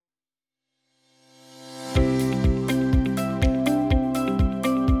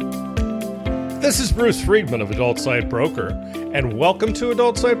This is Bruce Friedman of Adult Site Broker, and welcome to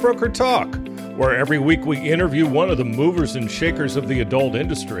Adult Site Broker Talk, where every week we interview one of the movers and shakers of the adult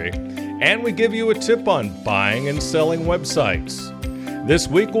industry, and we give you a tip on buying and selling websites. This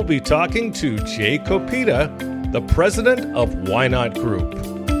week we'll be talking to Jay Kopita, the president of Why Not Group.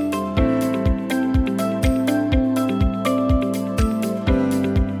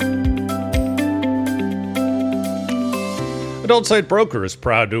 Adult Site Broker is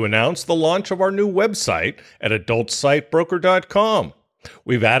proud to announce the launch of our new website at adultsitebroker.com.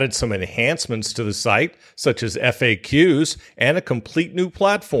 We've added some enhancements to the site, such as FAQs and a complete new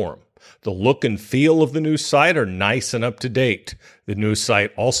platform. The look and feel of the new site are nice and up to date. The new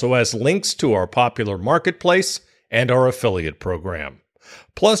site also has links to our popular marketplace and our affiliate program.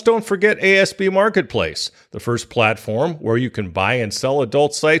 Plus, don't forget ASB Marketplace, the first platform where you can buy and sell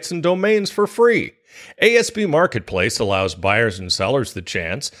adult sites and domains for free. ASB Marketplace allows buyers and sellers the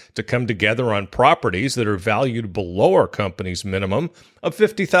chance to come together on properties that are valued below our company's minimum of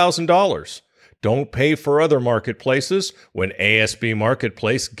 $50,000. Don't pay for other marketplaces when ASB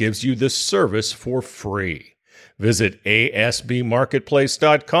Marketplace gives you this service for free. Visit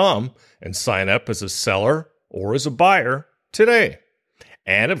asbmarketplace.com and sign up as a seller or as a buyer today.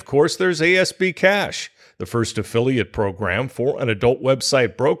 And of course, there's ASB Cash, the first affiliate program for an adult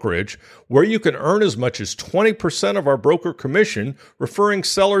website brokerage, where you can earn as much as 20% of our broker commission referring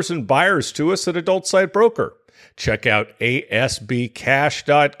sellers and buyers to us at Adult Site Broker. Check out asbcash.com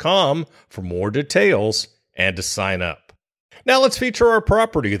for more details and to sign up. Now let's feature our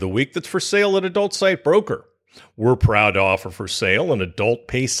property of the week that's for sale at Adult Site Broker. We're proud to offer for sale an adult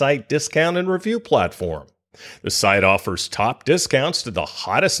pay site discount and review platform. The site offers top discounts to the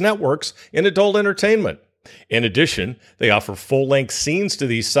hottest networks in adult entertainment. In addition, they offer full-length scenes to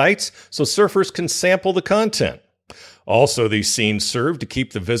these sites so surfers can sample the content. Also, these scenes serve to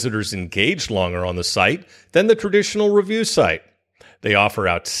keep the visitors engaged longer on the site than the traditional review site. They offer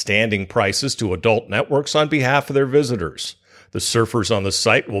outstanding prices to adult networks on behalf of their visitors. The surfers on the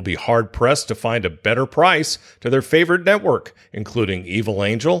site will be hard-pressed to find a better price to their favorite network, including Evil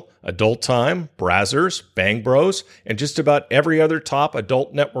Angel, Adult Time, Brazzers, Bang Bros, and just about every other top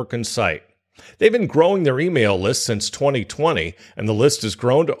adult network and site. They've been growing their email list since 2020, and the list has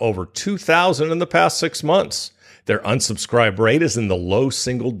grown to over 2,000 in the past 6 months. Their unsubscribe rate is in the low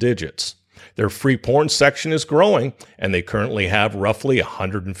single digits. Their free porn section is growing, and they currently have roughly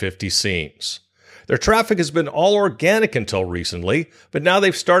 150 scenes. Their traffic has been all organic until recently, but now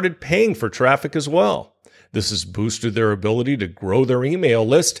they've started paying for traffic as well. This has boosted their ability to grow their email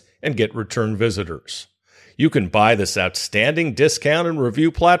list and get return visitors. You can buy this outstanding discount and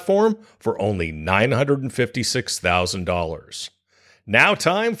review platform for only $956,000. Now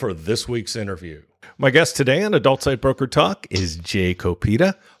time for this week's interview. My guest today on Adult Site Broker Talk is Jay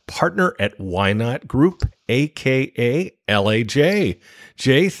Kopita, partner at Why Not Group, a.k.a. LAJ.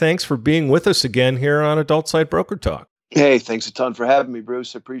 Jay, thanks for being with us again here on Adult Site Broker Talk. Hey, thanks a ton for having me,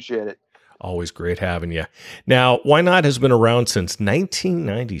 Bruce. Appreciate it. Always great having you. Now, Why Not has been around since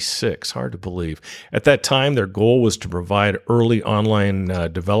 1996. Hard to believe. At that time, their goal was to provide early online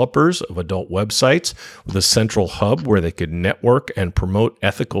developers of adult websites with a central hub where they could network and promote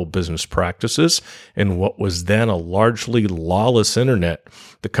ethical business practices in what was then a largely lawless internet.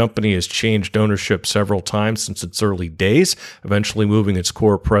 The company has changed ownership several times since its early days, eventually moving its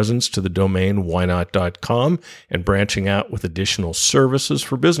core presence to the domain whynot.com and branching out with additional services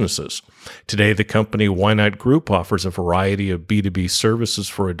for businesses. Today, the company Why Not Group offers a variety of B2B services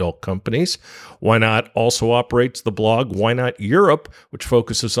for adult companies. Why Not also operates the blog Why Not Europe, which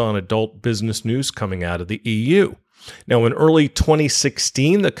focuses on adult business news coming out of the EU. Now, in early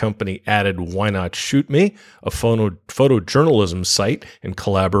 2016, the company added Why Not Shoot Me, a photojournalism site in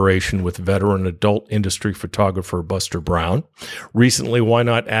collaboration with veteran adult industry photographer Buster Brown. Recently, Why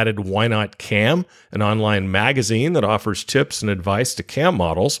Not added Why Not Cam, an online magazine that offers tips and advice to cam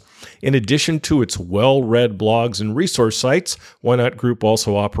models. In addition to its well-read blogs and resource sites, Why Not Group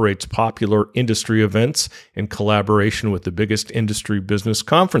also operates popular industry events in collaboration with the biggest industry business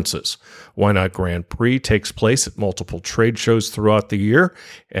conferences. Why Not Grand Prix takes place at multiple trade shows throughout the year,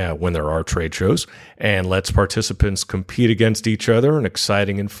 when there are trade shows, and lets participants compete against each other in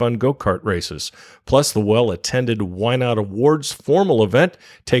exciting and fun go-kart races. Plus, the well-attended Why Not Awards formal event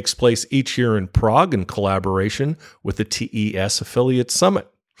takes place each year in Prague in collaboration with the TES Affiliate Summit.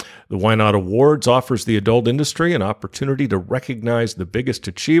 The Why Not Awards offers the adult industry an opportunity to recognize the biggest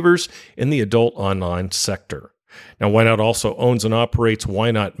achievers in the adult online sector. Now, Why Not also owns and operates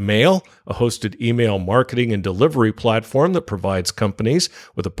Why Not Mail, a hosted email marketing and delivery platform that provides companies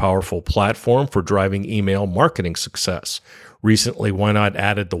with a powerful platform for driving email marketing success. Recently, Why Not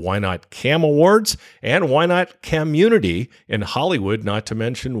added the Why Not Cam Awards and Why Not Community in Hollywood, not to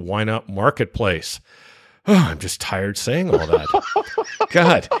mention Why Not Marketplace. Oh, I'm just tired saying all that.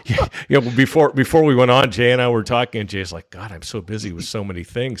 God, before we went on, Jay and I were talking, and Jay's like, God, I'm so busy with so many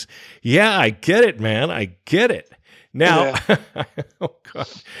things. Yeah, I get it, man. I get it. Now, oh God.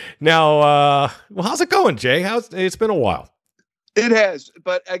 Now, well, how's it going, Jay? It's been a while. It has,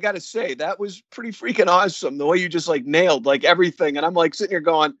 but I got to say, that was pretty freaking awesome. The way you just like nailed like everything. And I'm like sitting here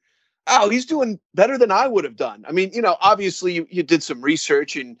going, oh, he's doing better than I would have done. I mean, obviously you did some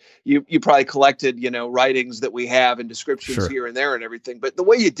research and you probably collected, writings that we have and descriptions here and there and everything. But the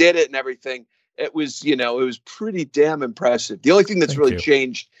way you did it and everything, it was, it was pretty damn impressive. The only thing that's really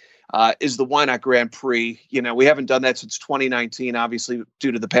changed is the Why Not Grand Prix. We haven't done that since 2019, obviously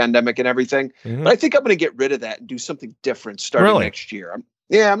due to the pandemic and everything. Mm-hmm. But I think I'm going to get rid of that and do something different starting next year.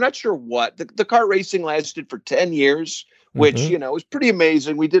 I'm not sure what. The kart racing lasted for 10 years. Which, was pretty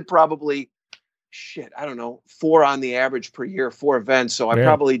amazing. We did probably, 4 on the average per year, 4 events. So I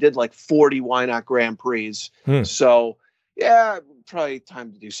probably did like 40 Why Not Grand Prix. So, probably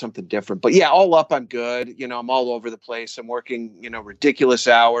time to do something different. But all up, I'm good. I'm all over the place. I'm working, ridiculous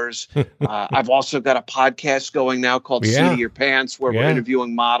hours. I've also got a podcast going now called Seat of Your Pants, where we're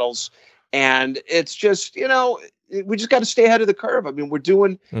interviewing models. And it's just, we just got to stay ahead of the curve. I mean, we're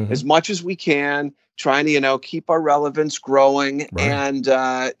doing as much as we can, trying to, keep our relevance growing. Right. And,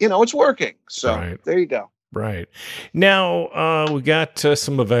 it's working. So there you go. Right. Now, we got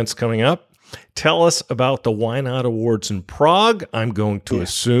some events coming up. Tell us about the Why Not Awards in Prague. I'm going to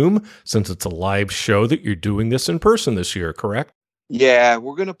assume, since it's a live show, that you're doing this in person this year, correct? Yeah,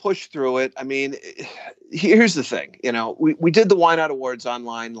 we're going to push through it. I mean, here's the thing. We did the Why Not Awards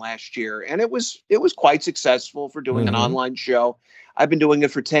online last year, and it was quite successful for doing an online show. I've been doing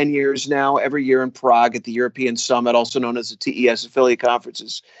it for 10 years now, every year in Prague at the European Summit, also known as the TES affiliate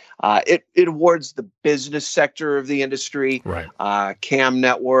conferences. It awards the business sector of the industry, CAM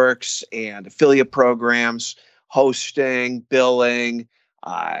networks and affiliate programs, hosting, billing,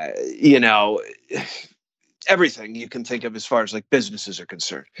 everything you can think of as far as like businesses are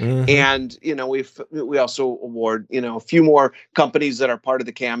concerned. And, we also award, a few more companies that are part of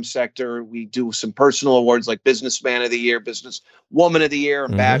the CAM sector. We do some personal awards like Businessman of the Year, Business Woman of the Year,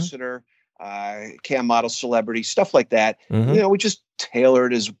 Ambassador, CAM model celebrity, stuff like that. We just tailor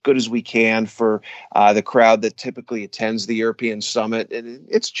it as good as we can for the crowd that typically attends the European Summit. And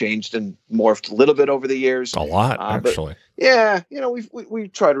it's changed and morphed a little bit over the years. A lot, actually. We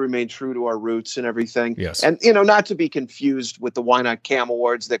try to remain true to our roots and everything. Yes. And, not to be confused with the Why Not Cam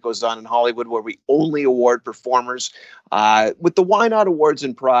Awards that goes on in Hollywood, where we only award performers. With the Why Not Awards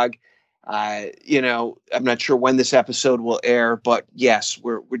in Prague, I'm not sure when this episode will air, but yes,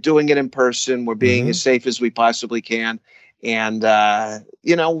 we're doing it in person. We're being as safe as we possibly can. And,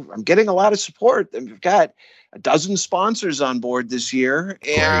 I'm getting a lot of support. And we've got a dozen sponsors on board this year.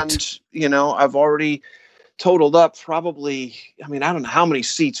 And, I've already totaled up probably, I don't know how many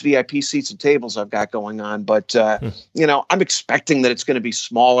seats, VIP seats and tables I've got going on, but, I'm expecting that it's going to be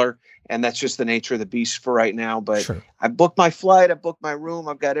smaller, and that's just the nature of the beast for right now. But I booked my flight, I booked my room,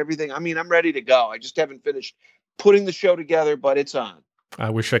 I've got everything. I'm ready to go. I just haven't finished putting the show together, but it's on. I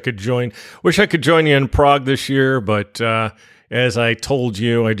wish I could join you in Prague this year, but as I told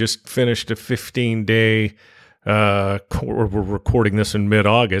you, I just finished a 15-day, we're recording this in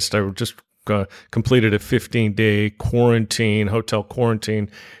mid-August. I just completed a 15-day hotel quarantine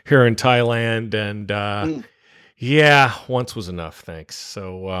here in Thailand, and once was enough, thanks.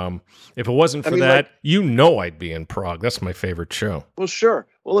 So if it wasn't for that, I'd be in Prague. That's my favorite show. Well, sure.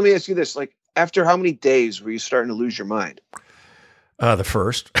 Well, let me ask you this. Like, after how many days were you starting to lose your mind? The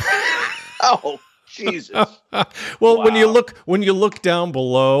first. Oh, Jesus. Well, wow. when you look down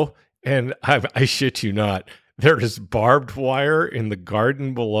below, and I shit you not, there is barbed wire in the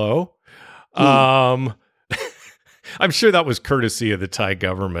garden below. I'm sure that was courtesy of the Thai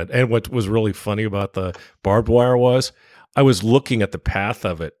government. And what was really funny about the barbed wire was I was looking at the path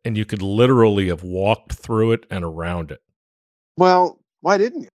of it, and you could literally have walked through it and around it. Well, why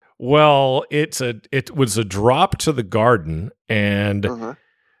didn't you? Well, it was a drop to the garden, and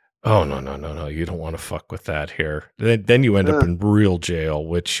oh no, you don't want to fuck with that here. Then you end up in real jail,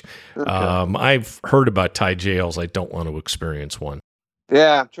 which I've heard about Thai jails. I don't want to experience one.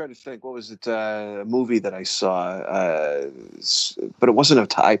 Yeah, I'm trying to think. What was it? A movie that I saw, but it wasn't a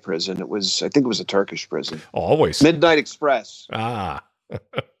Thai prison. I think it was a Turkish prison. Always Midnight Express. Yeah.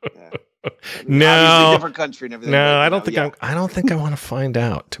 Obviously a different country and everything. No, but, I don't think I don't think I want to find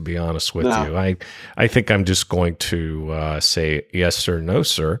out, to be honest with you. I think I'm just going to say yes or no,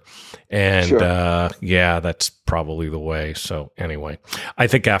 sir. And yeah, that's probably the way. So anyway, I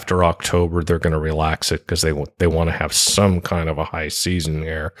think after October they're going to relax it because they want to have some kind of a high season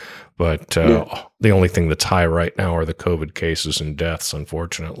here. But the only thing that's high right now are the COVID cases and deaths,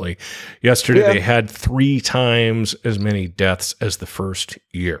 unfortunately. Yesterday they had 3 times as many deaths as the first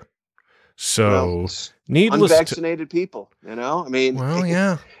year. So needless unvaccinated people, I mean, well,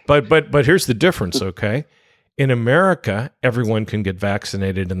 yeah, but here's the difference. Okay. In America, everyone can get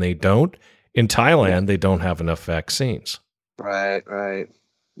vaccinated and they don't. In Thailand, they don't have enough vaccines. Right.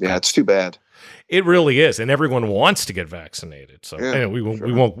 Yeah, it's too bad. It really is, and everyone wants to get vaccinated. So anyway,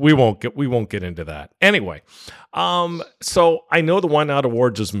 we won't get into that. Anyway, so I know the Why Not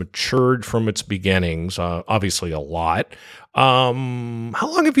Awards has matured from its beginnings, obviously a lot. How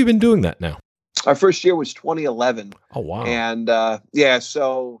long have you been doing that now? Our first year was 2011. Oh wow! And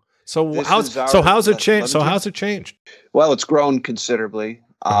so how's it changed? So how's it changed? Well, it's grown considerably.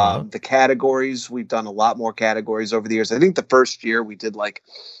 The categories, we've done a lot more categories over the years. I think the first year we did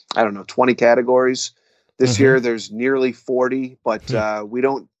 20 categories. This year there's nearly 40, but we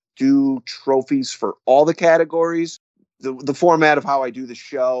don't do trophies for all the categories. The format of how I do the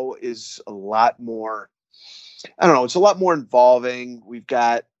show is a lot more, it's a lot more involving. We've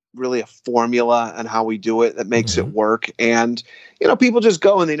got really a formula on how we do it that makes it work. And, people just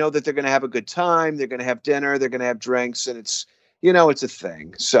go and they know that they're going to have a good time. They're going to have dinner. They're going to have drinks. And it's, it's a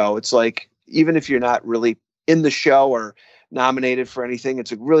thing. So it's like, even if you're not really in the show or nominated for anything,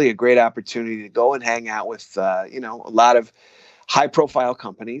 it's really a great opportunity to go and hang out with, a lot of high profile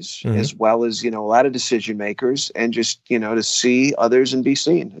companies, as well as, a lot of decision makers, and just, to see others and be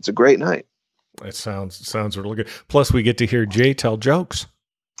seen. It's a great night. It sounds really good. Plus we get to hear Jay tell jokes.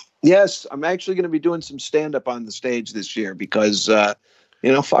 Yes. I'm actually going to be doing some stand up on the stage this year because,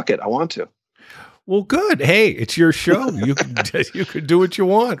 fuck it. I want to. Well, good. Hey, it's your show. You could do what you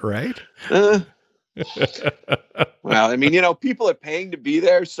want, right? Well, I mean, people are paying to be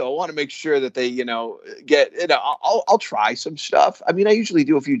there, so I want to make sure that they, get. I'll try some stuff. I mean, I usually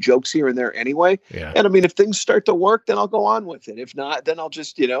do a few jokes here and there anyway. Yeah. And I mean, if things start to work, then I'll go on with it. If not, then I'll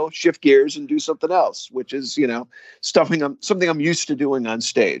just, shift gears and do something else, which is, something I'm used to doing on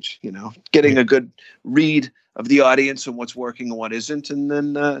stage. Getting a good read of the audience and what's working and what isn't, and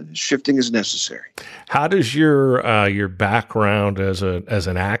then shifting is necessary. How does your background as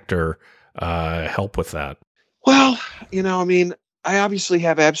an actor help with that? Well, I obviously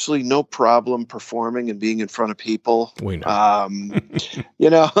have absolutely no problem performing and being in front of people. We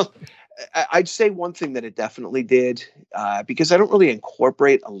know. I'd say one thing that it definitely did, because I don't really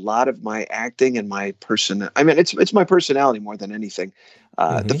incorporate a lot of my acting and my person. I mean, it's my personality more than anything.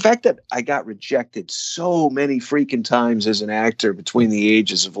 The fact that I got rejected so many freaking times as an actor between the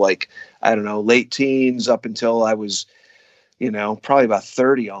ages of late teens up until I was, probably about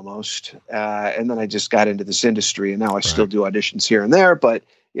 30 almost. And then I just got into this industry, and now I still do auditions here and there, but,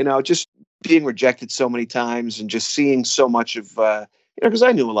 just being rejected so many times and just seeing so much of, because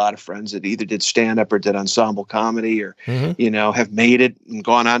I knew a lot of friends that either did stand up or did ensemble comedy or, have made it and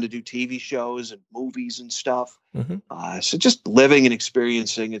gone on to do TV shows and movies and stuff. So just living and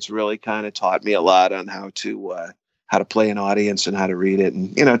experiencing, it's really kind of taught me a lot on how to play an audience and how to read it.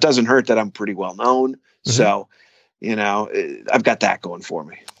 And, it doesn't hurt that I'm pretty well known. So, I've got that going for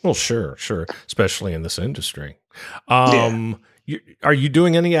me. Well, sure. Especially in this industry. Are you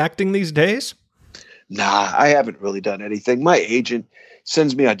doing any acting these days? Nah, I haven't really done anything. My agent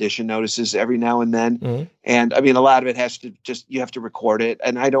sends me audition notices every now and then. And I mean, a lot of it has to you have to record it.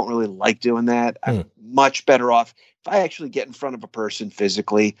 And I don't really like doing that. I'm much better off if I actually get in front of a person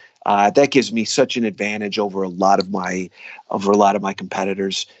physically. That gives me such an advantage over a lot of my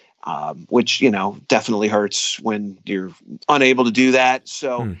competitors. Which, definitely hurts when you're unable to do that.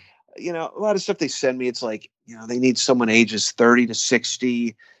 So, a lot of stuff they send me, it's like, they need someone ages 30 to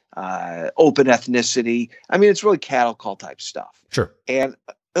 60, open ethnicity. I mean, it's really cattle call type stuff. Sure. And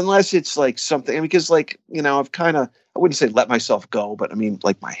unless it's like something, because I've kind of, I wouldn't say let myself go, but I mean,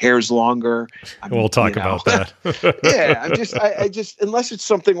 like my hair's longer. We'll talk about that. Yeah. I just, unless it's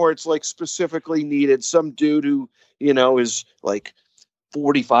something where it's like specifically needed, some dude who, is like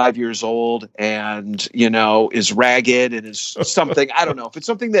 45 years old and, is ragged and is something, I don't know. If it's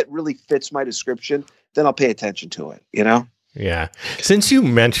something that really fits my description, then I'll pay attention to it, Yeah. Since you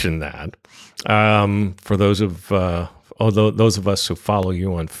mentioned that, for those of us who follow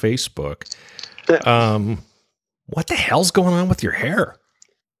you on Facebook, what the hell's going on with your hair?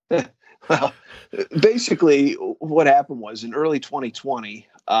 Well, Basically, what happened was in early 2020,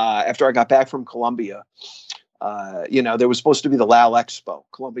 after I got back from Columbia, there was supposed to be the LAL Expo.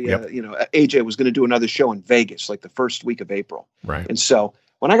 Columbia, Yep. AJ was going to do another show in Vegas, like the first week of April. Right. And so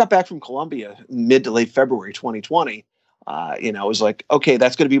when I got back from Columbia, mid to late February 2020, I was like, okay,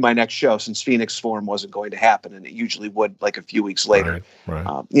 that's going to be my next show since Phoenix Forum wasn't going to happen. And it usually would like a few weeks later.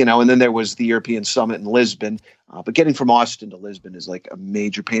 Right. And then there was the European Summit in Lisbon. But getting from Austin to Lisbon is like a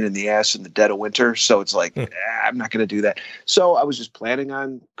major pain in the ass in the dead of winter. So it's like, I'm not going to do that. So I was just planning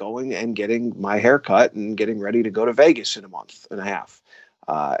on going and getting my hair cut and getting ready to go to Vegas in a month and a half.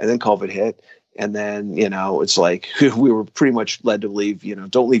 And then COVID hit. And then, it's like we were pretty much led to believe,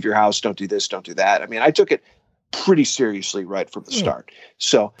 don't leave your house, don't do this, don't do that. I mean, I took it pretty seriously right from the start.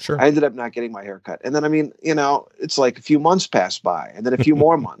 So I ended up not getting my hair cut. And then, it's like a few months passed by and then a few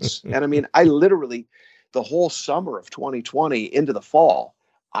more months. And I literally, the whole summer of 2020 into the fall,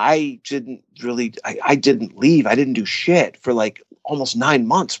 I didn't leave. I didn't do shit for like almost 9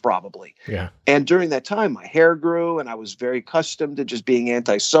 months probably. Yeah. And during that time, my hair grew and I was very accustomed to just being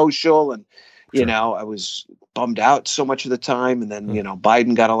antisocial. And, I was bummed out so much of the time. And then,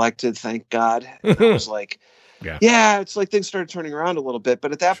 Biden got elected, thank God. And I was like, it's like things started turning around a little bit.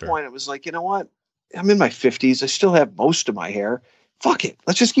 But at that point, it was like, you know what? I'm in my 50s. I still have most of my hair. Fuck it.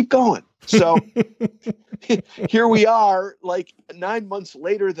 Let's just keep going. So here we are, like 9 months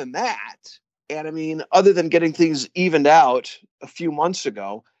later than that. And other than getting things evened out a few months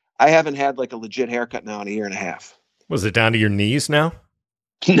ago, I haven't had like a legit haircut now in a year and a half. Was it down to your knees now?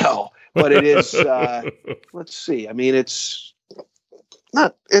 No, but it is, let's see. It's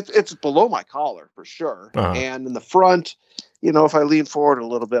not, it's below my collar for sure. Uh-huh. And in the front, if I lean forward a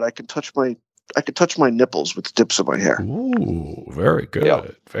little bit, I could touch my nipples with the tips of my hair. Ooh, very good.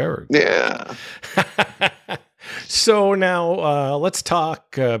 Yep. Very good. Yeah. So now let's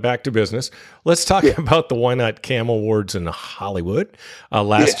talk back to business. Let's talk about the Why Not Cam Awards in Hollywood.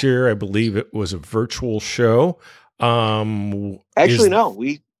 Last year, I believe it was a virtual show. Actually, no,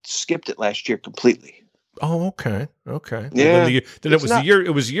 we skipped it last year completely. Oh, okay. Okay. Yeah. Well, then it was the year.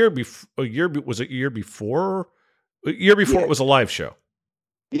 It was a year before. Was it year before? A year before it was a live show.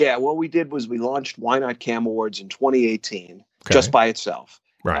 Yeah. What we did was we launched Why Not Cam Awards in 2018, just by itself.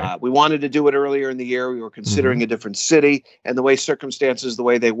 Right. We wanted to do it earlier in the year. We were considering a different city, and the way circumstances, the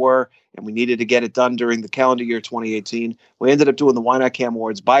way they were, and we needed to get it done during the calendar year 2018. We ended up doing the Why Not Cam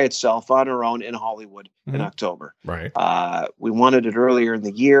Awards by itself on our own in Hollywood in October. Right. We wanted it earlier in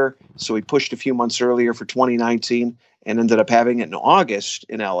the year, so we pushed a few months earlier for 2019 and ended up having it in August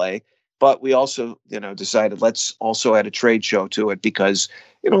in LA. But we also, decided let's also add a trade show to it because,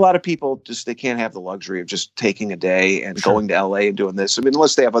 a lot of people they can't have the luxury of just taking a day and going to LA and doing this.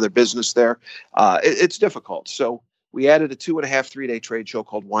 Unless they have other business there, it's difficult. So we added a 2.5, 3 day trade show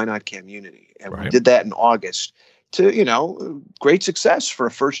called Why Not Community. And we did that in August to, great success for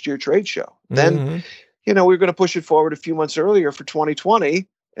a first year trade show. Then, we were going to push it forward a few months earlier for 2020.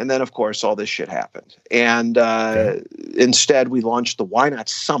 And then, of course, all this shit happened. And instead, we launched the Why Not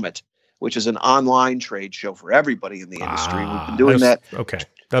Summit, which is an online trade show for everybody in the industry. We've been doing that. Okay.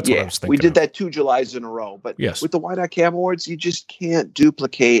 That's what I was thinking. We did that 2 Julys in a row. But with the Why Not Cam Awards, you just can't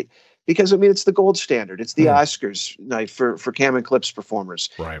duplicate because, it's the gold standard. It's the Oscars night for Cam and Clips performers.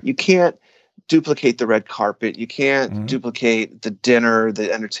 Right. You can't duplicate the red carpet. You can't duplicate the dinner,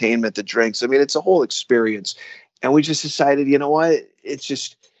 the entertainment, the drinks. It's a whole experience. And we just decided, you know what?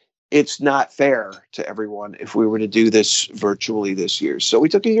 It's not fair to everyone if we were to do this virtually this year. So we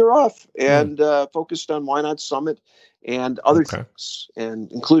took a year off and focused on Why Not Summit and other things,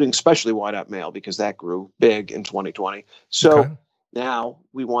 and including especially Why Not Mail, because that grew big in 2020. So now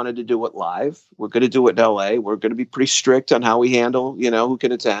we wanted to do it live. We're going to do it in LA. We're going to be pretty strict on how we handle, who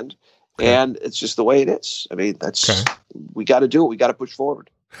can attend. And it's just the way it is. We got to do it. We got to push forward.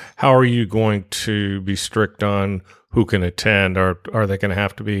 How are you going to be strict on who can attend? Are they going to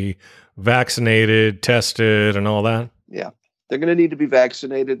have to be vaccinated, tested, and all that? Yeah, they're going to need to be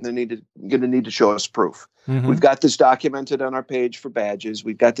vaccinated, and they're going to need to show us proof. We've got this documented on our page for badges.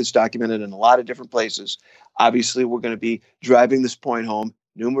 We've got this documented in a lot of different places. Obviously, we're going to be driving this point home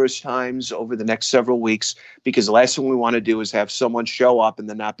numerous times over the next several weeks because the last thing we want to do is have someone show up and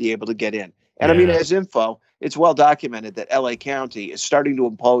then not be able to get in. And as info, it's well documented that LA County is starting to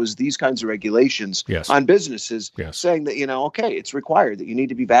impose these kinds of regulations on businesses, saying that, it's required that you need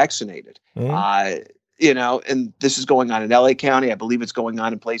to be vaccinated. And this is going on in LA County. I believe it's going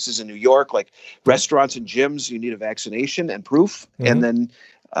on in places in New York, like restaurants and gyms. You need a vaccination and proof. And then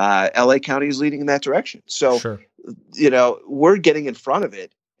LA County is leading in that direction. So, we're getting in front of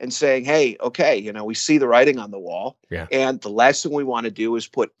it and saying, hey, okay, we see the writing on the wall. Yeah. And the last thing we want to do is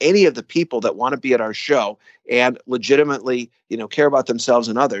put any of the people that want to be at our show and legitimately, care about themselves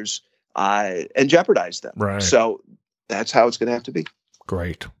and others and jeopardize them. Right. So that's how it's going to have to be.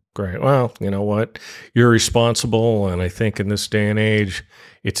 Great. Well, you know what? You're responsible. And I think in this day and age,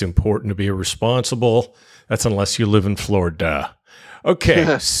 it's important to be responsible. That's unless you live in Florida.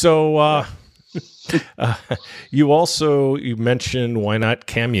 Okay. So, you mentioned Why Not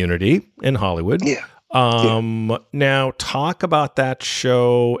Community in Hollywood. Yeah. Now talk about that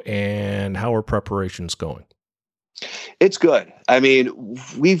show and how are preparations going? It's good. I mean,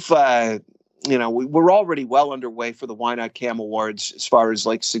 we've, we're already well underway for the Why Not Cam Awards as far as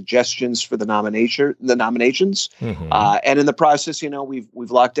like suggestions for the nominations. Mm-hmm. And in the process,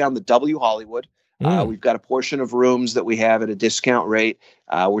 we've locked down the W Hollywood. We've got a portion of rooms that we have at a discount rate.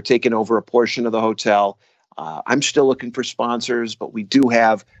 We're taking over a portion of the hotel. I'm still looking for sponsors, but we do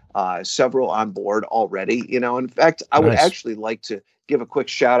have several on board already. In fact, I would actually like to give a quick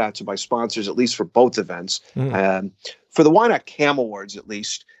shout out to my sponsors, at least for both events. For the Why Not Cam Awards, at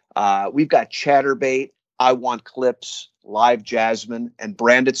least, we've got Chatterbait, I Want Clips, Live Jasmine, and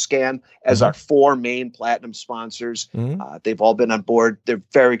Branded Scan as our 4 main platinum sponsors. They've all been on board. They're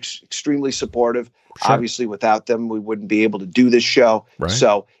very extremely supportive. Sure. Obviously, without them, we wouldn't be able to do this show. Right.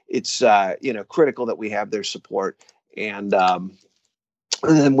 So it's critical that we have their support. And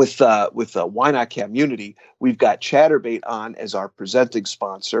then with Why Not Community, we've got Chatterbait on as our presenting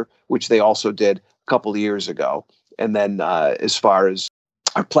sponsor, which they also did a couple of years ago. And then as far as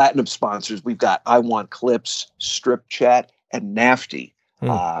our platinum sponsors, we've got I Want Clips, Strip Chat, and Nafty,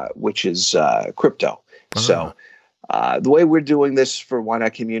 which is crypto. So the way we're doing this for Why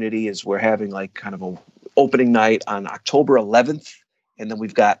Not Community is we're having like kind of a opening night on October 11th. And then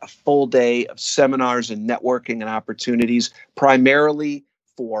we've got a full day of seminars and networking and opportunities, primarily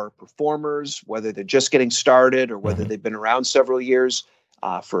for performers, whether they're just getting started or whether they've been around several years,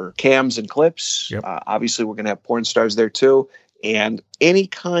 for cams and clips. Yep. Obviously, we're going to have porn stars there too. And any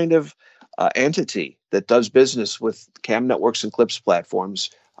kind of entity that does business with cam networks and clips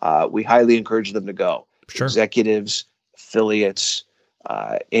platforms, we highly encourage them to go. Sure. Executives, affiliates,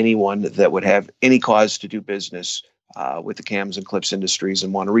 anyone that would have any cause to do business with the cams and clips industries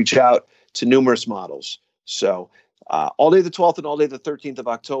and want to reach out to numerous models. So all day the 12th and all day the 13th of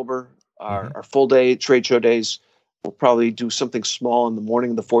October are full day trade show days. We'll probably do something small in the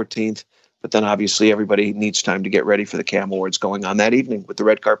morning of the 14th. But then obviously everybody needs time to get ready for the Cam Awards going on that evening with the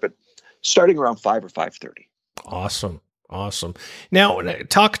red carpet starting around 5 or 5:30. Awesome. Now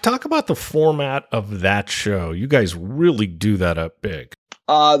talk about the format of that show. You guys really do that up big.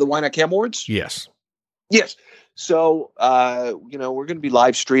 The Why Not Cam Awards? Yes. So, we're going to be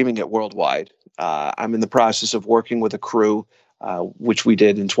live streaming it worldwide. I'm in the process of working with a crew, which we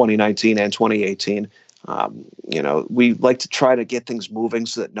did in 2019 and 2018. We like to try to get things moving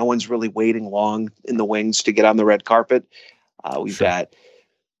so that no one's really waiting long in the wings to get on the red carpet. We've got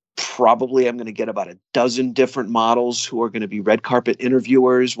probably, I'm going to get about a dozen different models who are going to be red carpet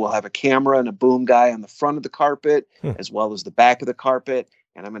interviewers. We'll have a camera and a boom guy on the front of the carpet, as well as the back of the carpet.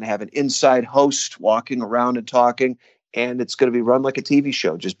 And I'm going to have an inside host walking around and talking. And it's going to be run like a TV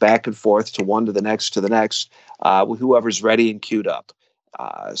show, just back and forth to one to the next, with whoever's ready and queued up.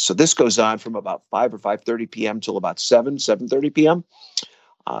 So this goes on from about 5 or 5:30 p.m. till about 7:30 p.m.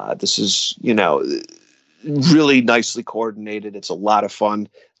 This is, really nicely coordinated. It's a lot of fun.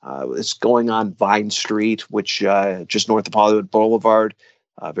 It's going on Vine Street, which just north of Hollywood Boulevard,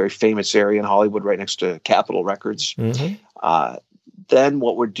 a very famous area in Hollywood, right next to Capitol Records. Then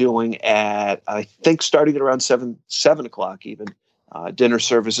what we're doing at, I think, starting at around 7 o'clock even, dinner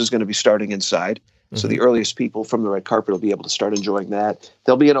service is going to be starting inside. So the earliest people from the red carpet will be able to start enjoying that.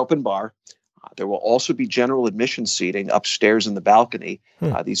 There'll be an open bar. There will also be general admission seating upstairs in the balcony.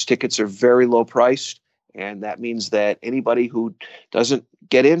 These tickets are very low priced, and that means that anybody who doesn't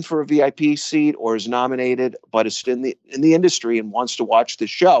get in for a VIP seat or is nominated but is in the industry and wants to watch the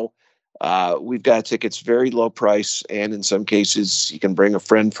show, we've got tickets very low price, and in some cases you can bring a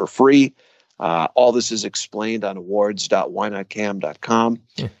friend for free. All this is explained on awards.whynotcam.com.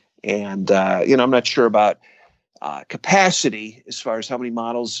 And, I'm not sure about capacity as far as how many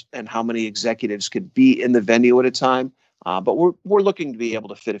models and how many executives could be in the venue at a time. But we're looking to be able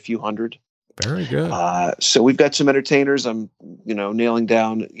to fit a few hundred. Very good. So we've got some entertainers. I'm, nailing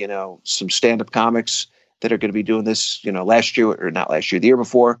down, some stand-up comics that are going to be doing this, last year, or not last year, the year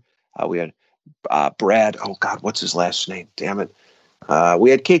before. We had Brad. Oh, God, what's his last name? Damn it. We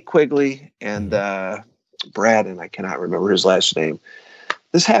had Kate Quigley and Brad, and I cannot remember his last name.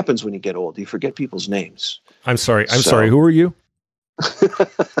 This happens when you get old. You forget people's names. I'm sorry. Who are you?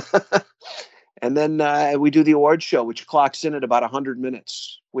 And then we do the awards show, which clocks in at about 100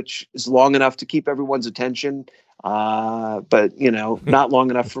 minutes, which is long enough to keep everyone's attention, but not long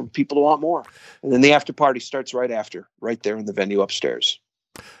enough for people to want more. And then the after party starts right after, right there in the venue upstairs.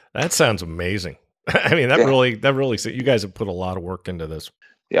 That sounds amazing. I mean, that really, you guys have put a lot of work into this.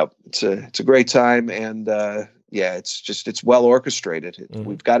 Yep. It's a great time. And it's well orchestrated.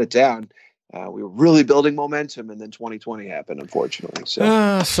 We've got it down. We were really building momentum, and then 2020 happened, unfortunately.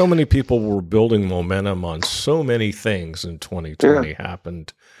 So many people were building momentum on so many things, and 2020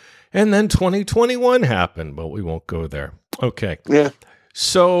 happened. And then 2021 happened, but we won't go there. Okay. Yeah.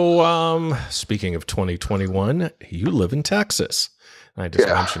 So speaking of 2021, you live in Texas. I just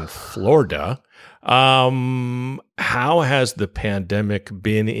mentioned Florida. How has the pandemic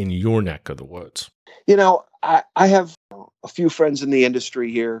been in your neck of the woods? I have a few friends in the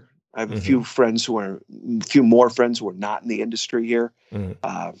industry here. I have a few more friends who are not in the industry here.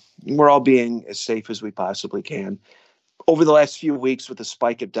 We're all being as safe as we possibly can. Over the last few weeks with the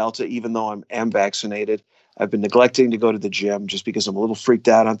spike of Delta, even though I am vaccinated, I've been neglecting to go to the gym just because I'm a little freaked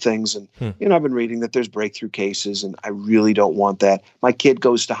out on things. And, I've been reading that there's breakthrough cases, and I really don't want that. My kid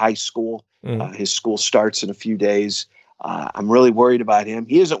goes to high school. His school starts in a few days. I'm really worried about him.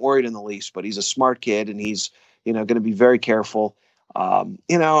 He isn't worried in the least, but he's a smart kid, and he's, going to be very careful.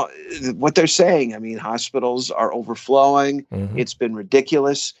 What they're saying, I mean, hospitals are overflowing. It's been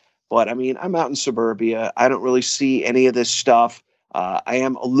ridiculous. But I mean, I'm out in suburbia. I don't really see any of this stuff. I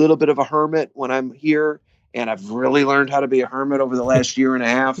am a little bit of a hermit when I'm here, and I've really learned how to be a hermit over the last year and a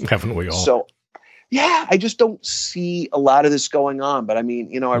half. Haven't we all? So, I just don't see a lot of this going on. But I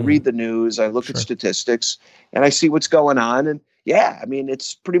mean, I read the news, I look at statistics, and I see what's going on. And I mean,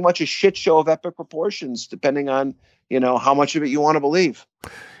 it's pretty much a shit show of epic proportions, depending on, how much of it you want to believe.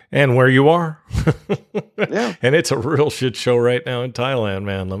 And where you are. Yeah. And it's a real shit show right now in Thailand,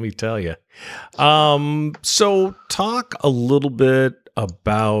 man, let me tell you. So talk a little bit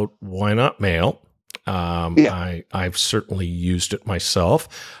about Why Not Mail. I've certainly used it myself.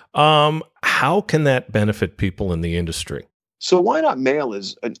 How can that benefit people in the industry? So Why Not Mail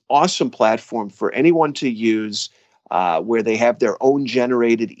is an awesome platform for anyone to use where they have their own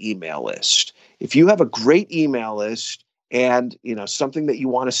generated email list. If you have a great email list, and, something that you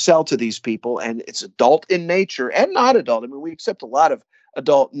want to sell to these people, and it's adult in nature and not adult. I mean, we accept a lot of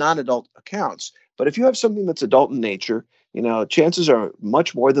adult, non-adult accounts. But if you have something that's adult in nature, chances are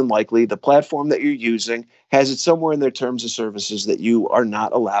much more than likely the platform that you're using has it somewhere in their terms of services that you are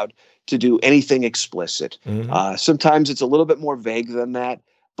not allowed to do anything explicit. Sometimes it's a little bit more vague than that.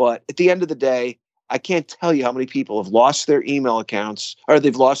 But at the end of the day, I can't tell you how many people have lost their email accounts, or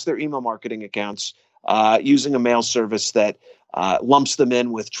they've lost their email marketing accounts using a mail service that lumps them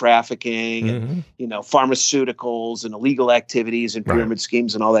in with trafficking and, pharmaceuticals and illegal activities and pyramid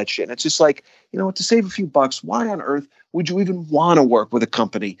schemes and all that shit. And it's just like, to save a few bucks, why on earth would you even want to work with a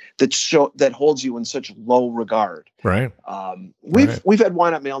company that holds you in such low regard? Right. We've had Why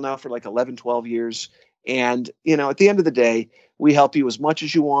Not Mail now for like 11, 12 years. And, at the end of the day, we help you as much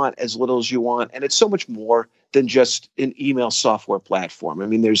as you want, as little as you want. And it's so much more than just an email software platform. I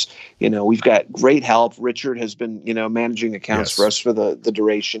mean, there's, we've got great help. Richard has been, managing accounts for us for the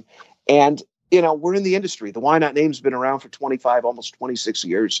duration. And, we're in the industry. The Why Not name's been around for 25, almost 26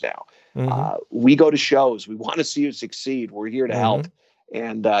 years now. We go to shows. We want to see you succeed. We're here to help.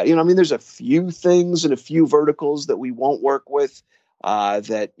 And, there's a few things and a few verticals that we won't work with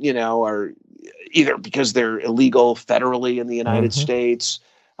that, are either because they're illegal federally in the United States.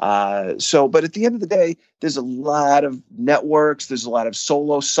 But at the end of the day, there's a lot of networks, there's a lot of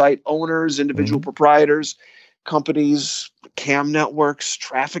solo site owners, individual proprietors, companies, cam networks,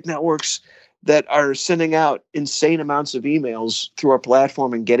 traffic networks that are sending out insane amounts of emails through our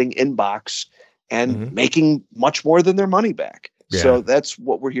platform and getting inbox and making much more than their money back. Yeah. So that's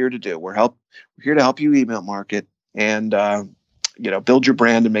what we're here to do. We're here to help you email market and, build your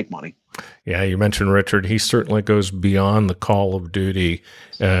brand and make money. Yeah, you mentioned Richard. He certainly goes beyond the call of duty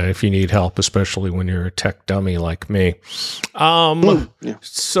if you need help, especially when you're a tech dummy like me.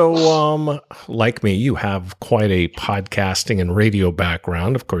 So, like me, you have quite a podcasting and radio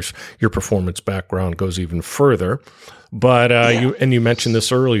background. Of course, your performance background goes even further. But you mentioned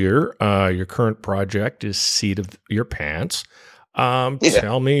this earlier. Your current project is Seat of Your Pants.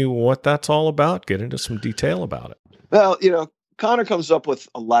 Tell me what that's all about. Get into some detail about it. Well, Connor comes up with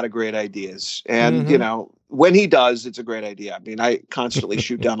a lot of great ideas. And, when he does, it's a great idea. I mean, I constantly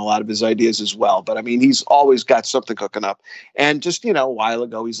shoot down a lot of his ideas as well. But, I mean, he's always got something cooking up. And just, a while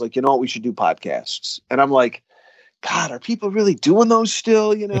ago, he's like, we should do podcasts. And I'm like, God, are people really doing those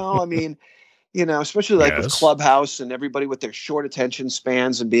still? I mean, especially like with Yes. Clubhouse and everybody with their short attention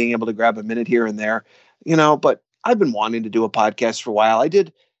spans and being able to grab a minute here and there, but I've been wanting to do a podcast for a while. I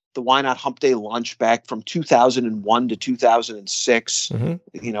did the Why Not Hump Day lunch back from 2001 to 2006,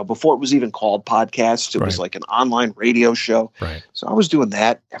 before it was even called podcast. It was like an online radio show. Right. So I was doing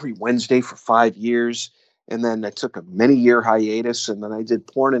that every Wednesday for 5 years. And then I took a many-year hiatus, and then I did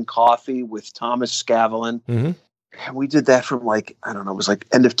Porn and Coffee with Thomas Scavelin. And we did that from it was like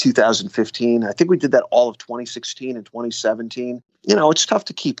end of 2015. I think we did that all of 2016 and 2017. It's tough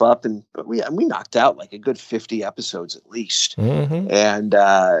to keep up, but we knocked out like a good 50 episodes at least. And,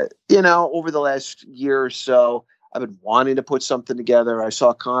 over the last year or so, I've been wanting to put something together. I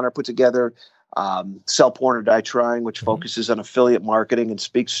saw Connor put together Sell Porn or Die Trying, which focuses on affiliate marketing and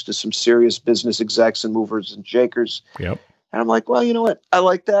speaks to some serious business execs and movers and shakers. Yep. And I'm like, well, you know what? I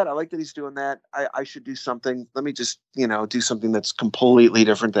like that. I like that he's doing that. I should do something. Let me just, do something that's completely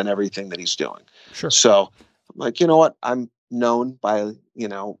different than everything that he's doing. Sure. So I'm like, you know what? I'm known by,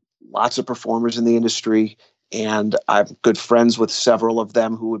 lots of performers in the industry, and I'm good friends with several of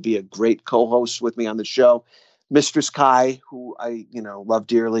them who would be a great co-host with me on the show. Mistress Kai, who I, love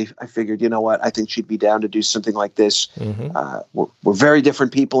dearly. I figured, you know what? I think she'd be down to do something like this. We're very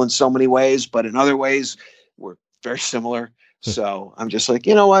different people in so many ways, but in other ways, we're very similar. So I'm just like,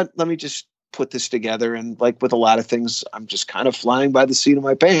 you know what? Let me just put this together. And like with a lot of things, I'm just kind of flying by the seat of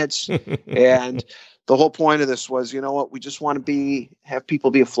my pants. And the whole point of this was, you know what? We just want to have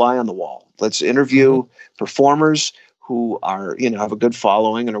people be a fly on the wall. Let's interview performers who are, have a good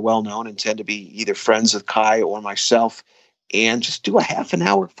following and are well known and tend to be either friends of Kai or myself, and just do a half an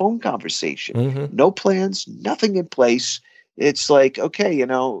hour phone conversation. No plans, nothing in place. It's like, okay,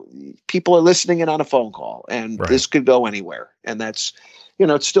 people are listening in on a phone call, and this could go anywhere. And that's,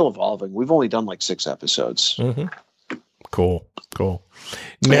 it's still evolving. We've only done like 6 episodes. Cool.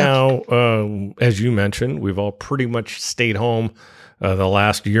 Now, as you mentioned, we've all pretty much stayed home the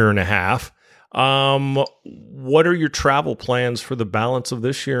last year and a half. What are your travel plans for the balance of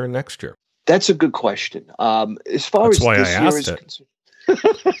this year and next year? That's a good question. As far That's as why this I year asked is it. concerned,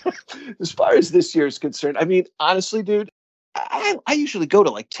 as far as this year is concerned, I mean, honestly, dude, I usually go to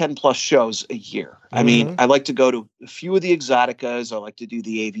like 10 plus shows a year. I mean, I like to go to a few of the Exoticas. I like to do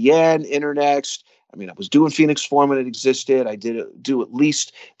the AVN, Internext. I mean, I was doing Phoenix Forum when it existed. I did do at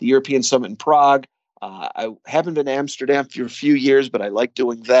least the European Summit in Prague. I haven't been to Amsterdam for a few years, but I like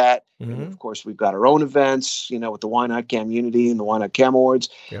doing that. And of course, we've got our own events, with the Why Not Cam Unity and the Why Not Cam Awards.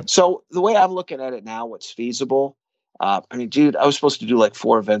 So the way I'm looking at it now, what's feasible, I mean, dude, I was supposed to do like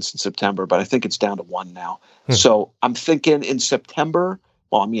 4 events in September, but I think it's down to 1 now. So I'm thinking in September.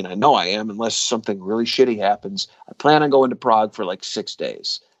 Well, I mean, I know I am, unless something really shitty happens. I plan on going to Prague for like 6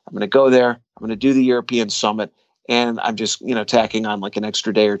 days. I'm going to go there. I'm going to do the European Summit, and I'm just, tacking on like an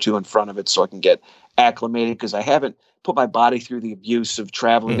extra day or 2 in front of it so I can get acclimated, because I haven't put my body through the abuse of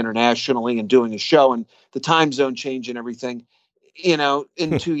traveling internationally and doing a show and the time zone change and everything, in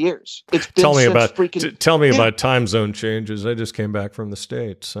 2 years. It's been tell me about time zone changes. I just came back from the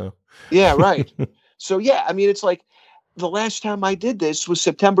States. So yeah, right. So yeah, I mean, it's like the last time I did this was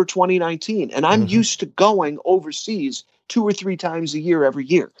September 2019, and I'm used to going overseas 2 or 3 times a year every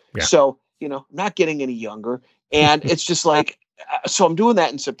year. Yeah. So, not getting any younger. And it's just like, so I'm doing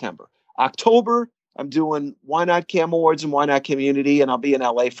that in September. October, I'm doing Why Not Cam Awards and Why Not Community, and I'll be in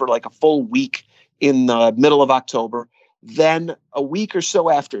LA for like a full week in the middle of October. Then a week or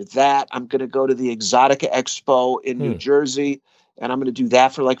so after that, I'm going to go to the Exotica Expo in New Jersey, and I'm going to do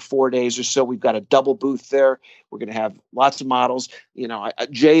that for like 4 days or so. We've got a double booth there. We're going to have lots of models.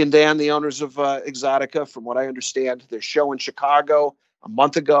 Jay and Dan, the owners of Exotica, from what I understand, their show in Chicago a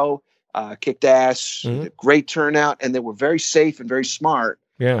month ago kicked ass, great turnout, and they were very safe and very smart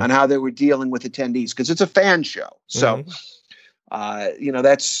on how they were dealing with attendees, because it's a fan show. So,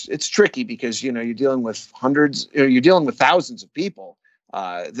 it's tricky because, you're dealing with hundreds, you're dealing with thousands of people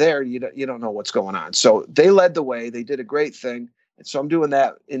there. You don't know what's going on. So they led the way. They did a great thing. And so I'm doing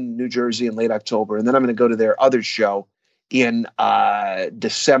that in New Jersey in late October. And then I'm going to go to their other show in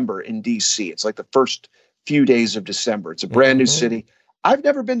December in DC. It's like the first few days of December. It's a brand new city. I've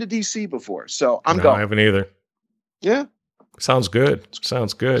never been to DC before, so I'm going. I haven't either. Yeah. Sounds good.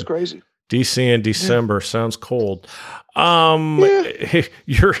 It's crazy. DC in December sounds cold. You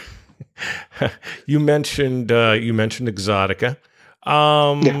mentioned Exotica.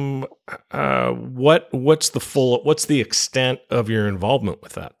 What's the extent of your involvement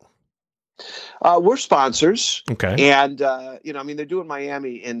with that? We're sponsors. Okay. And, they're doing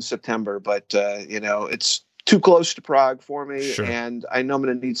Miami in September, but, it's too close to Prague for me. Sure. And I know I'm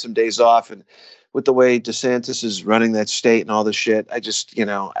going to need some days off. And with the way DeSantis is running that state and all this shit, I just,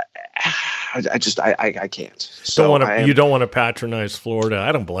 I can't. So you don't want to patronize Florida.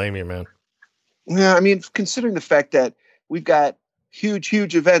 I don't blame you, man. Yeah, I mean, considering the fact that we've got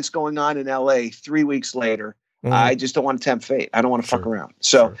huge events going on in LA 3 weeks later, I just don't want to tempt fate. I don't want to fuck around.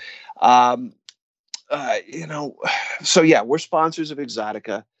 So, so yeah, we're sponsors of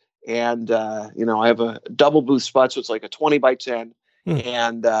Exotica, and I have a double booth spot, so it's like a 20 by 10,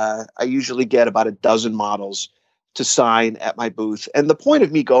 and I usually get about a dozen models to sign at my booth. And the point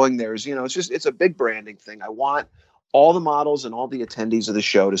of me going there is, it's a big branding thing. I want all the models and all the attendees of the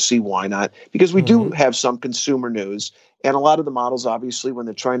show to see Why Not, because we do have some consumer news. And a lot of the models, obviously, when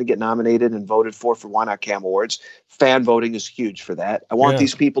they're trying to get nominated and voted for Why Not Cam Awards, fan voting is huge for that. I want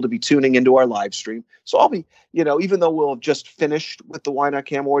these people to be tuning into our live stream. So I'll be, even though we'll have just finished with the Why Not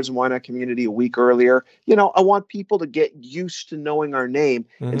Cam Awards and Why Not Community a week earlier, I want people to get used to knowing our name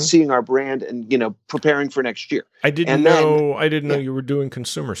and seeing our brand and, preparing for next year. I didn't know you were doing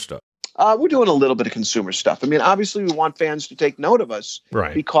consumer stuff. We're doing a little bit of consumer stuff. I mean, obviously, we want fans to take note of us,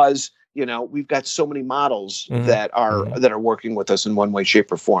 right? Because we've got so many models that are working with us in one way,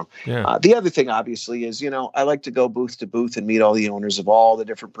 shape, or form. Yeah. The other thing, obviously, is I like to go booth to booth and meet all the owners of all the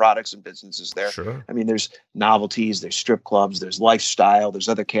different products and businesses there. Sure. I mean, there's novelties, there's strip clubs, there's lifestyle, there's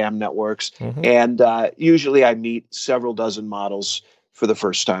other cam networks, and usually I meet several dozen models for the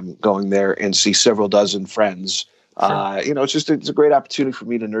first time going there and see several dozen friends. Sure. It's a great opportunity for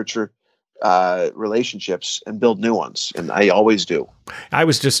me to nurture relationships and build new ones, and I always do. I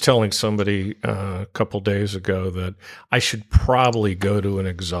was just telling somebody a couple days ago that I should probably go to an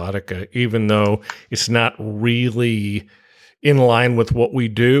Exotica, even though it's not really in line with what we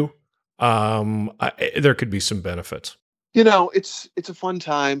do. There could be some benefits. It's a fun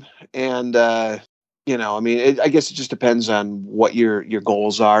time, and I guess it just depends on what your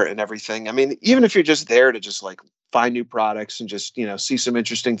goals are and everything. I mean, even if you're just there to just like find new products and just, see some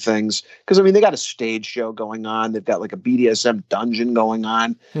interesting things. Because, they got a stage show going on. They've got like a BDSM dungeon going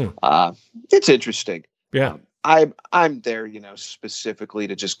on. It's interesting. Yeah. I'm there, specifically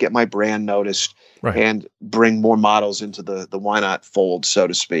to just get my brand noticed and bring more models into the Why Not fold, so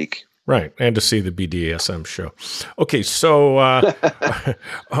to speak. Right. And to see the BDSM show. Okay. So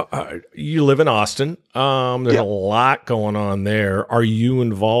you live in Austin. There's a lot going on there. Are you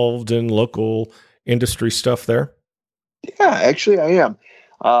involved in local industry stuff there? Yeah, actually I am.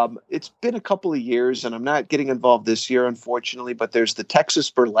 It's been a couple of years and I'm not getting involved this year, unfortunately, but there's the Texas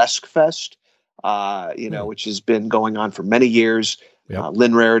Burlesque Fest, which has been going on for many years. Yep.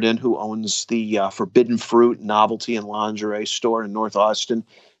 Lynn Raridan, who owns the Forbidden Fruit novelty and lingerie store in North Austin.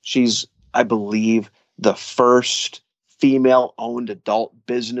 She's, I believe, the first female-owned adult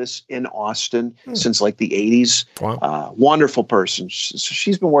business in Austin since like the 80s. Wow. Wonderful person.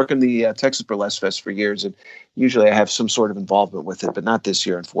 She's been working the Texas Burlesque Fest for years, and usually I have some sort of involvement with it, but not this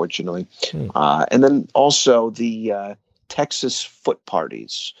year, unfortunately. And then also the Texas foot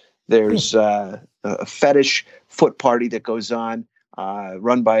parties. There's a fetish foot party that goes on,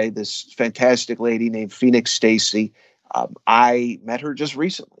 run by this fantastic lady named Phoenix Stacy. I met her just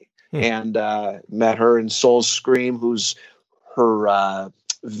recently. And met her and Soul Scream, who's her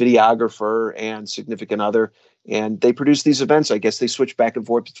videographer and significant other. And they produce these events. I guess they switch back and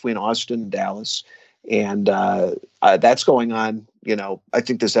forth between Austin and Dallas. And that's going on. I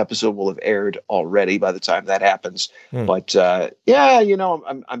think this episode will have aired already by the time that happens. But I'm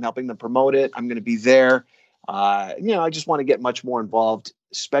helping them promote it. I'm going to be there. I just want to get much more involved,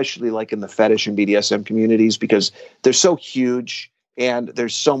 especially like in the fetish and BDSM communities, because they're so huge. And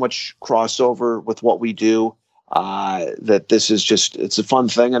there's so much crossover with what we do that this is just, it's a fun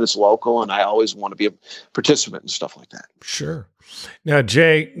thing and it's local. And I always want to be a participant and stuff like that. Sure. Now,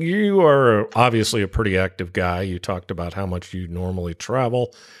 Jay, you are obviously a pretty active guy. You talked about how much you normally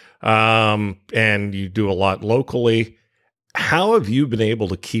travel and you do a lot locally. How have you been able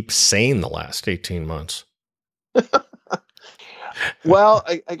to keep sane the last 18 months? Well,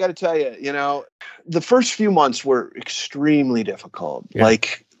 I got to tell you, the first few months were extremely difficult. Yeah.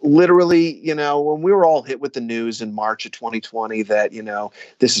 Like literally, when we were all hit with the news in March of 2020 that,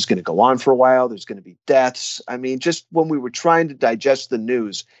 this is going to go on for a while, there's going to be deaths. I mean, just when we were trying to digest the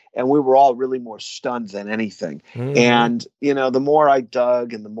news and we were all really more stunned than anything. And, the more I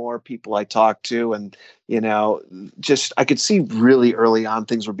dug and the more people I talked to and, just I could see really early on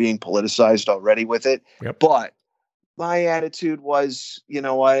things were being politicized already with it. Yep. But my attitude was, you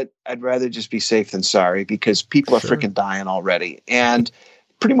know what, I'd rather just be safe than sorry because people are freaking dying already. And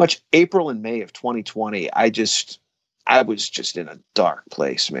pretty much April and May of 2020, I was just in a dark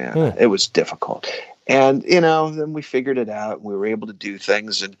place, man. It was difficult. And, then we figured it out and we were able to do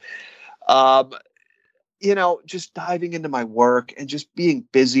things. And just diving into my work and just being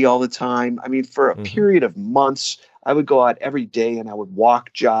busy all the time. I mean, for a period of months, I would go out every day and I would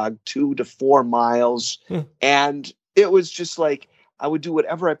walk, jog 2 to 4 miles. And it was just like, I would do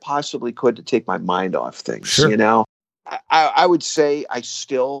whatever I possibly could to take my mind off things. Sure. I would say I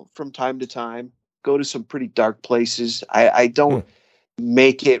still, from time to time, go to some pretty dark places. I don't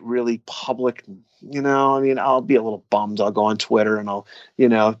make it really public. I mean, I'll be a little bummed. I'll go on Twitter and I'll,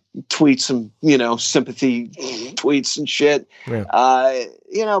 tweet some, sympathy tweets and shit. Yeah.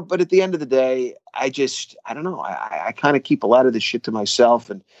 But at the end of the day, I don't know. I kind of keep a lot of this shit to myself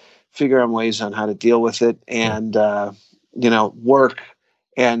and figure out ways on how to deal with it and, work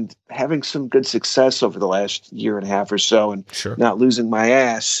and having some good success over the last year and a half or so and not losing my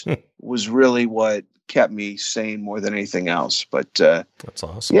ass was really what kept me sane more than anything else. But that's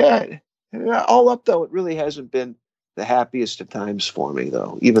awesome. Yeah, all up though, it really hasn't been the happiest of times for me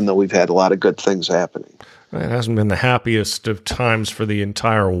though, even though we've had a lot of good things happening. It hasn't been the happiest of times for the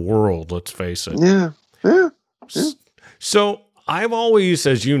entire world, let's face it. Yeah. So I've always,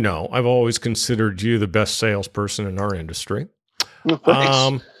 as you know, I've always considered you the best salesperson in our industry.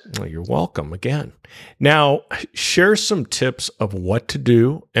 Well, you're welcome again. Now, share some tips of what to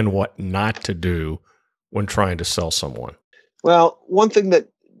do and what not to do when trying to sell someone. Well, one thing that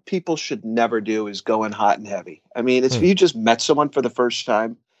people should never do is go in hot and heavy. I mean, if you just met someone for the first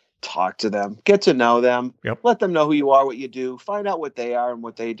time, talk to them, get to know them, let them know who you are, what you do, find out what they are and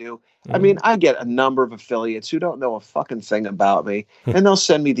what they do. I mean, I get a number of affiliates who don't know a fucking thing about me, and they'll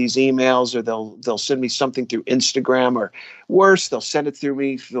send me these emails or they'll send me something through Instagram, or worse, they'll send it through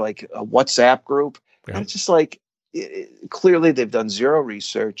me through like a WhatsApp group. And it's just like, clearly they've done zero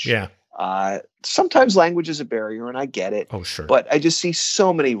research. Yeah. Sometimes language is a barrier, and I get it. Oh, sure. But I just see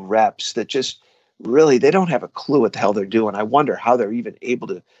so many reps that just really, they don't have a clue what the hell they're doing. I wonder how they're even able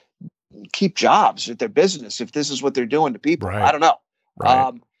to keep jobs at their business if this is what they're doing to people. Right. I don't know.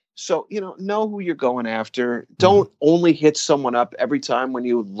 Right. So, know who you're going after. Don't only hit someone up every time when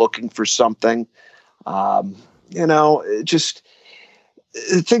you're looking for something. Just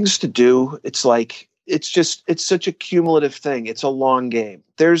things to do. It's like, it's such a cumulative thing. It's a long game.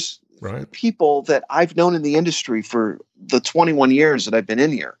 There's people that I've known in the industry for the 21 years that I've been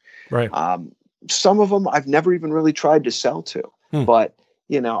in here. Right. Some of them I've never even really tried to sell to, but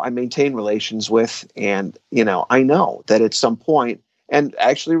I maintain relations with, and, I know that at some point, and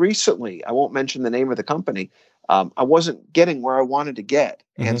actually recently, I won't mention the name of the company, I wasn't getting where I wanted to get.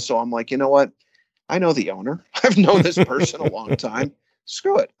 And so I'm like, you know what? I know the owner. I've known this person a long time.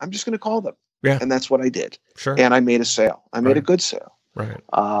 Screw it. I'm just going to call them. Yeah. And that's what I did. Sure. And I made a sale. I made a good sale. Right.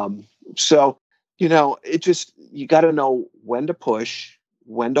 So, it just, you got to know when to push,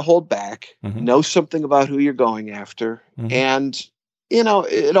 when to hold back, know something about who you're going after. And,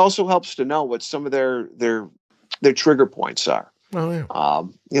 it also helps to know what some of their trigger points are. Oh,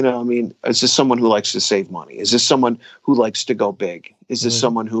 yeah. I mean, is this someone who likes to save money? Is this someone who likes to go big? Is this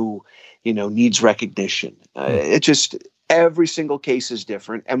someone who, needs recognition? It just, every single case is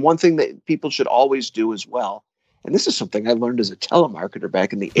different. And one thing that people should always do as well, and this is something I learned as a telemarketer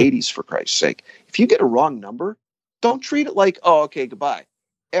back in the 80s, for Christ's sake, if you get a wrong number, don't treat it like, oh, okay, goodbye.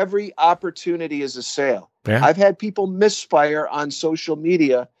 Every opportunity is a sale. Yeah. I've had people misfire on social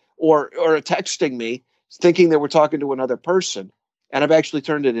media or texting me thinking they were talking to another person, and I've actually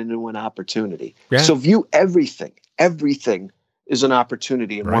turned it into an opportunity. Yeah. So view everything is an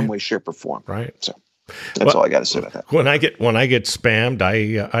opportunity in one way, shape, or form. Right. So that's all I got to say about that. When I get spammed,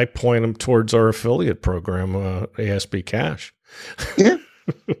 I point them towards our affiliate program, ASB Cash. Yeah.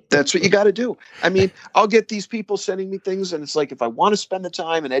 That's what you got to do. I mean, I'll get these people sending me things, and it's like, if I want to spend the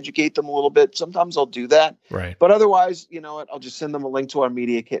time and educate them a little bit, sometimes I'll do that. Right. But otherwise, you know what? I'll just send them a link to our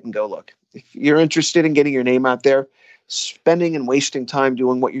media kit and go, look, if you're interested in getting your name out there, spending and wasting time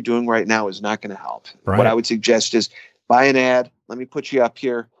doing what you're doing right now is not going to help. Right. What I would suggest is buy an ad. Let me put you up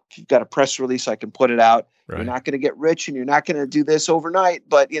here. If you've got a press release, I can put it out. Right. You're not going to get rich, and you're not going to do this overnight,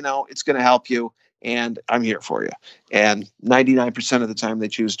 but it's going to help you. And I'm here for you. And 99% of the time they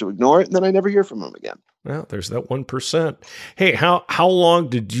choose to ignore it, and then I never hear from them again. Well, there's that 1%. Hey, how long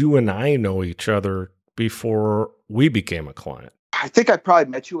did you and I know each other before we became a client? I think I probably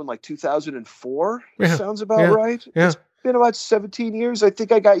met you in like 2004. Yeah. Sounds about right. Yeah. It's been about 17 years. I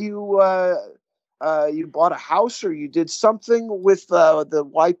think I got you, you bought a house, or you did something with the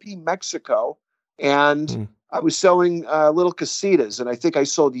YP Mexico. And I was selling little casitas, and I think I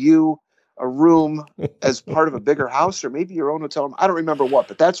sold you a room as part of a bigger house, or maybe your own hotel room. I don't remember what,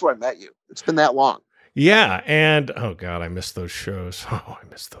 but that's where I met you. It's been that long. Yeah, and oh god, I miss those shows. Oh, I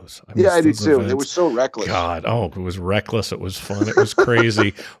miss those. Yeah, I do those too. They events. were so reckless. God, oh, it was reckless. It was fun. It was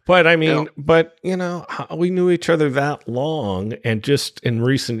crazy. But I mean, but we knew each other that long, and just in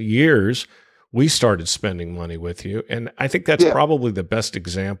recent years, we started spending money with you, and I think that's probably the best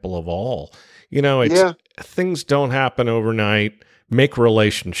example of all. Things don't happen overnight. Make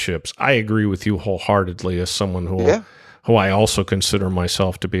relationships. I agree with you wholeheartedly as someone who I also consider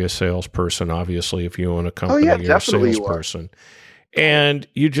myself to be a salesperson. Obviously, if you own a company, you're a salesperson. And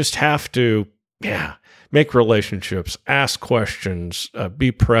you just have to, make relationships, ask questions,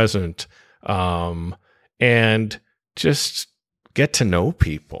 be present, and just get to know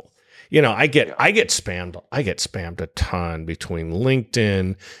people. I get spammed. I get spammed a ton between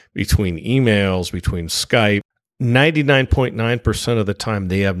LinkedIn, between emails, between Skype. 99.9% of the time,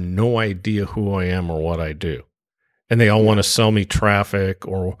 they have no idea who I am or what I do. And they all want to sell me traffic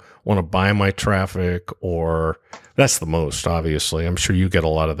or want to buy my traffic, or that's the most, obviously. I'm sure you get a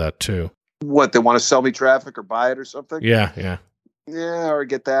lot of that too. What, they want to sell me traffic or buy it or something? Yeah. Yeah, or I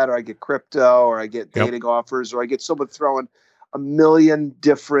get that, or I get crypto, or I get dating offers, or I get someone throwing a million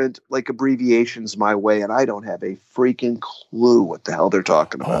different abbreviations my way, and I don't have a freaking clue what the hell they're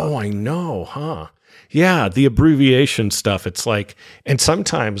talking about. Oh, I know, huh? Yeah, the abbreviation stuff. It's like, and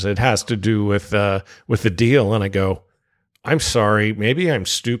sometimes it has to do with the deal. And I go, I'm sorry, maybe I'm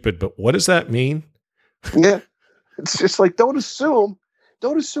stupid, but what does that mean? Yeah, it's just like, don't assume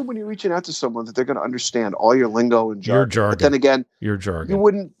when you're reaching out to someone that they're going to understand all your lingo and jargon. Your jargon. But then again, your jargon.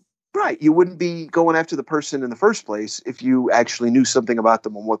 You wouldn't be going after the person in the first place if you actually knew something about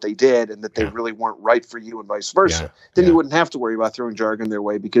them and what they did and that they really weren't right for you and vice versa. Then you wouldn't have to worry about throwing jargon their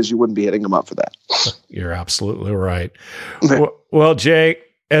way because you wouldn't be hitting them up for that. You're absolutely right. Well, Jay,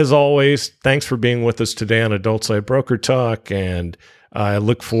 as always, thanks for being with us today on Adult Site Broker Talk, and I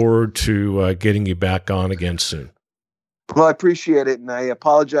look forward to getting you back on again soon. Well, I appreciate it, and I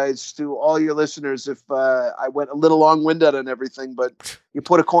apologize to all your listeners if I went a little long-winded on everything, but you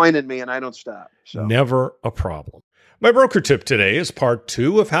put a coin in me, and I don't stop. So. Never a problem. My broker tip today is part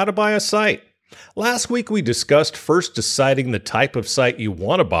 2 of how to buy a site. Last week, we discussed first deciding the type of site you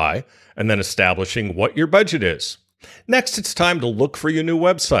want to buy, and then establishing what your budget is. Next, it's time to look for your new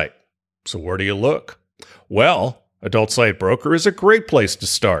website. So where do you look? Well, Adult Site Broker is a great place to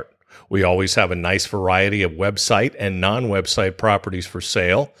start. We always have a nice variety of website and non-website properties for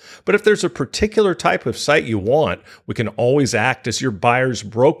sale. But if there's a particular type of site you want, we can always act as your buyer's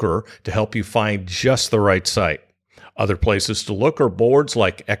broker to help you find just the right site. Other places to look are boards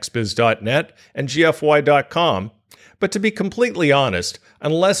like xbiz.net and gfy.com. But to be completely honest,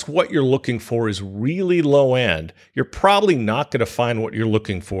 unless what you're looking for is really low end, you're probably not going to find what you're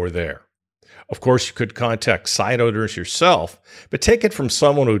looking for there. Of course, you could contact site owners yourself, but take it from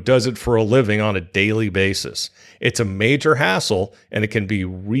someone who does it for a living on a daily basis. It's a major hassle, and it can be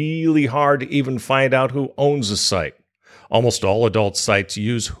really hard to even find out who owns a site. Almost all adult sites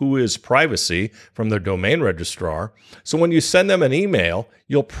use Whois Privacy from their domain registrar, so when you send them an email,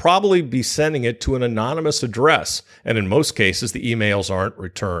 you'll probably be sending it to an anonymous address, and in most cases, the emails aren't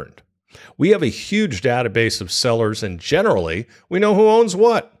returned. We have a huge database of sellers, and generally, we know who owns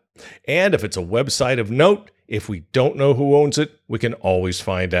what. And if it's a website of note, if we don't know who owns it, we can always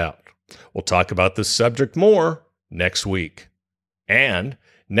find out. We'll talk about this subject more next week. And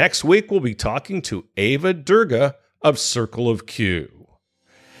next week, we'll be talking to Ava Durga of Circle of Q.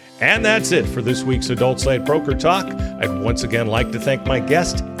 And that's it for this week's Adult Site Broker Talk. I'd once again like to thank my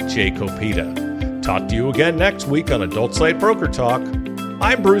guest, Jay Kopita. Talk to you again next week on Adult Site Broker Talk.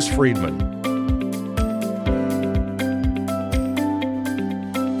 I'm Bruce Friedman.